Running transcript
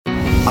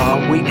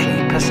our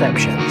weekly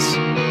perceptions.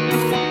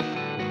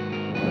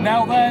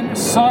 Now then,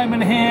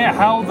 Simon here,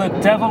 how the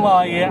devil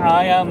are you?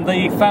 I am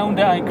the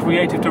founder and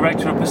creative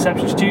director of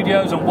Perception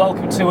Studios, and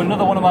welcome to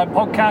another one of my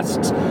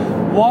podcasts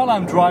while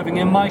I'm driving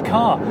in my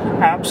car.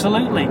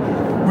 Absolutely.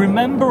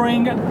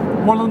 Remembering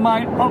one of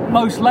my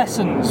utmost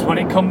lessons when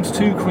it comes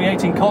to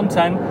creating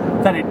content,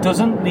 that it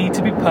doesn't need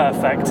to be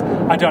perfect.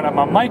 I don't have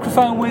my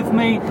microphone with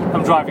me,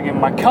 I'm driving in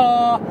my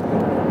car.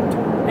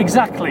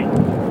 Exactly.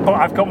 But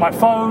I've got my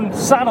phone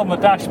sat on the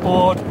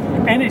dashboard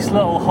in its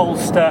little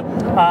holster,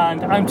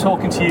 and I'm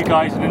talking to you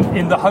guys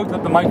in the hope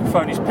that the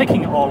microphone is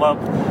picking it all up,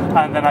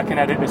 and then I can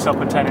edit this up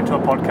and turn it into a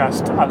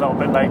podcast a little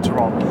bit later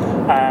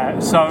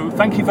on. So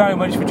thank you very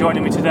much for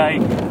joining me today.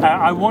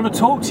 I want to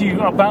talk to you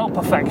about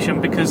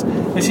perfection, because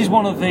this is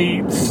one of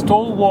the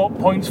stalwart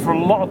points for a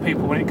lot of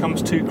people when it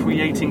comes to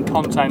creating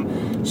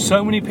content.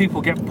 So many people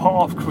get put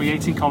off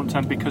creating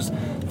content because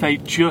they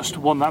just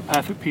want that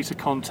perfect piece of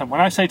content. When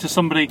I say to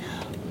somebody,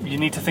 you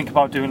need to think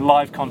about doing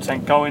live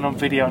content, going on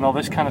video and all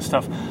this kind of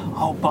stuff.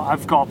 Oh, but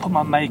I've got to put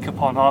my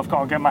makeup on, or I've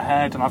got to get my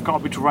hair done, I've got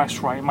to be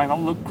dressed right, it might not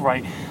look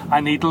great,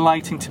 I need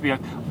lighting to be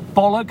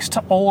bollocks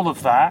to all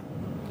of that.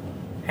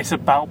 It's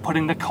about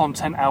putting the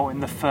content out in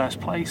the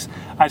first place.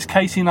 As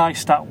Casey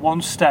Neistat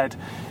once said,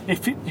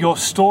 if your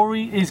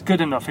story is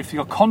good enough, if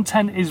your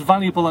content is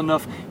valuable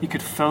enough, you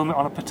could film it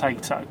on a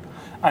potato.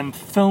 And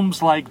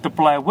films like The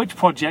Blair Witch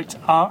Project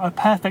are a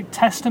perfect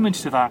testament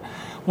to that.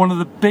 One of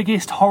the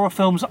biggest horror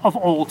films of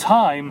all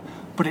time,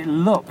 but it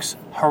looks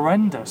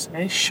horrendous.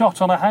 It's shot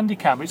on a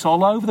Handycam, it's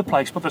all over the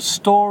place, but the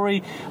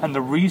story and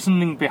the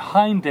reasoning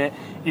behind it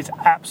is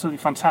absolutely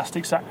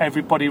fantastic, so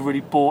everybody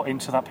really bought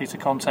into that piece of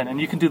content.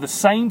 And you can do the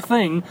same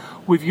thing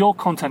with your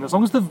content. As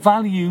long as the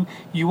value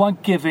you are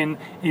giving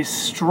is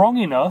strong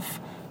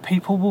enough,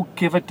 people will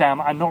give a damn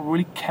and not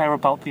really care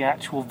about the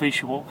actual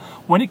visual.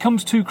 When it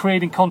comes to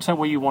creating content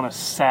where you want to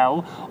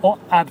sell or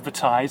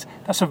advertise,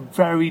 that's a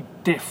very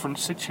different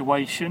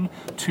situation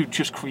to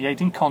just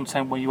creating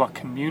content where you are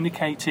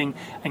communicating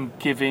and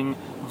giving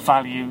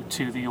value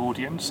to the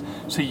audience.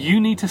 So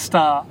you need to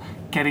start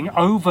getting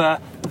over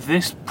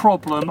this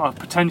problem of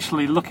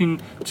potentially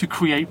looking to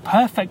create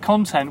perfect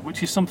content,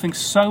 which is something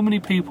so many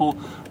people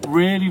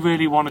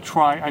really want to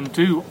try and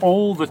do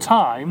all the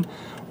time,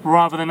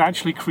 rather than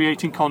actually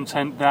creating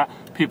content that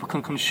people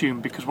can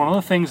consume. Because one of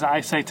the things that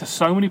I say to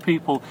so many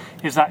people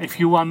is that if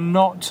you are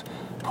not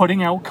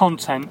putting out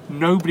content,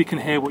 nobody can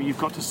hear what you've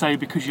got to say,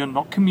 because you're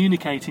not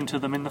communicating to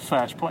them in the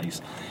first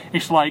place.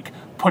 It's like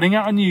putting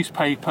out a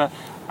newspaper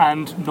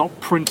and not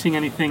printing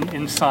anything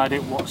inside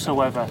it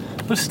whatsoever,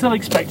 but still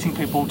expecting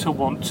people to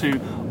want to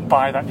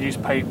buy that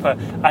newspaper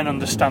and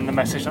understand the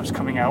message that's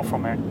coming out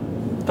from it.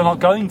 They're not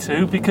going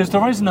to, because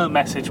there is no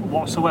message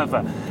whatsoever.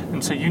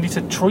 And so you need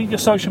to treat your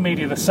social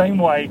media the same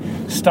way.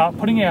 Start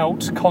putting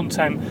out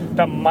content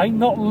that might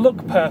not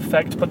look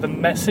perfect, but the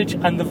message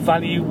and the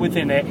value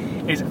within it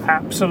is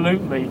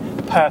absolutely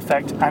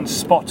perfect and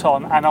spot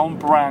on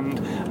brand,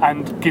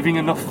 and giving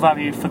enough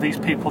value for these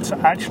people to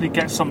actually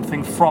get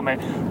something from it,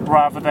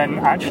 rather than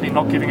actually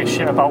not giving a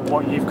shit about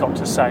what you've got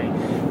to say.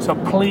 So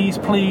please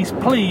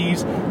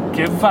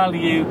give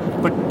value,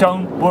 but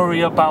don't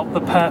worry about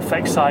the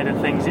perfect side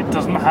of things. It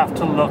doesn't have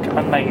to look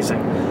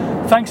amazing.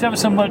 Thanks ever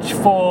so much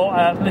for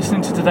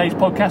listening to today's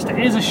podcast.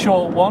 It is a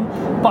short one,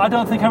 but I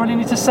don't think I really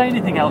need to say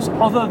anything else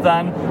other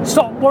than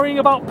stop worrying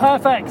about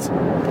perfect.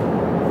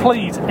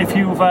 Please, if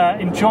you've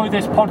enjoyed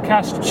this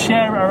podcast,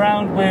 share it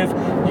around with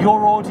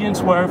your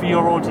audience, wherever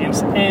your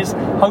audience is.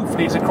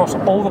 Hopefully it's across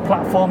all the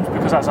platforms,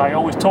 because as I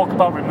always talk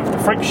about, remove the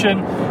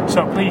friction.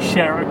 So please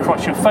share it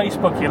across your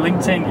Facebook, your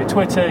LinkedIn, your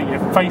Twitter, your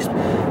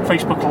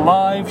Facebook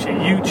Lives, your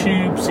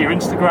YouTubes, your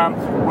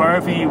Instagram,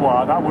 wherever you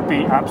are. That would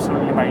be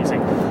absolutely amazing.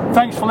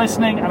 Thanks for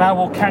listening, and I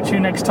will catch you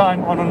next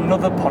time on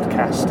another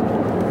podcast.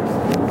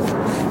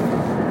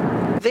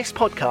 This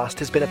podcast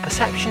has been a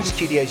Perception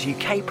Studios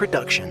UK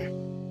production.